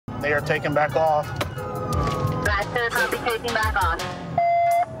They are taken back off. Roger, copy, taking back off.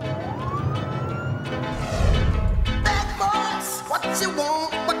 Bad boys, what you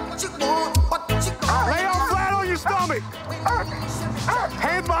want, what you want, what you want. Lay out flat on your stomach.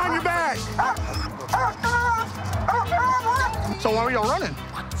 Hands behind your back. So why were y'all running?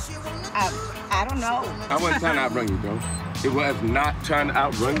 I don't know. I wasn't trying to outrun you, bro. It was not trying to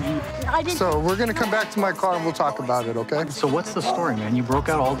outrun you. I didn't. So we're gonna come back to my car and we'll talk about it, okay? So what's the story, man? You broke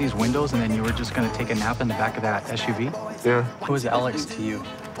out all these windows and then you were just gonna take a nap in the back of that SUV? Yeah. Who is Alex to you?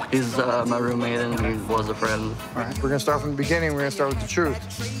 He's my roommate and he was a friend. All right, we're gonna start from the beginning. We're gonna start with the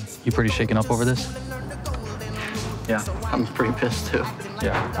truth. You pretty shaken up over this? Yeah. I'm pretty pissed too.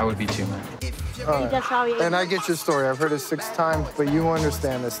 Yeah, I would be too, man. All right. That's how he is. And I get your story. I've heard it 6 times, but you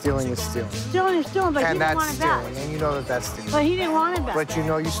understand that stealing is stealing. Stealing is stealing, but he And didn't that's want it back. stealing, and you know that that's stealing. But he didn't want it back. But you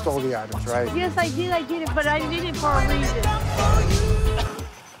know you stole the items, right? Yes, I did it, but I did it for a reason.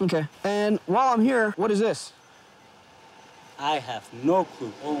 Okay. And while I'm here, what is this? I have no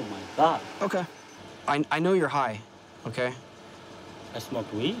clue. Oh my God. Okay. I know you're high, okay? I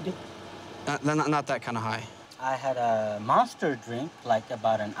smoked weed. Not that kind of high. I had a monster drink like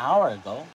about an hour ago.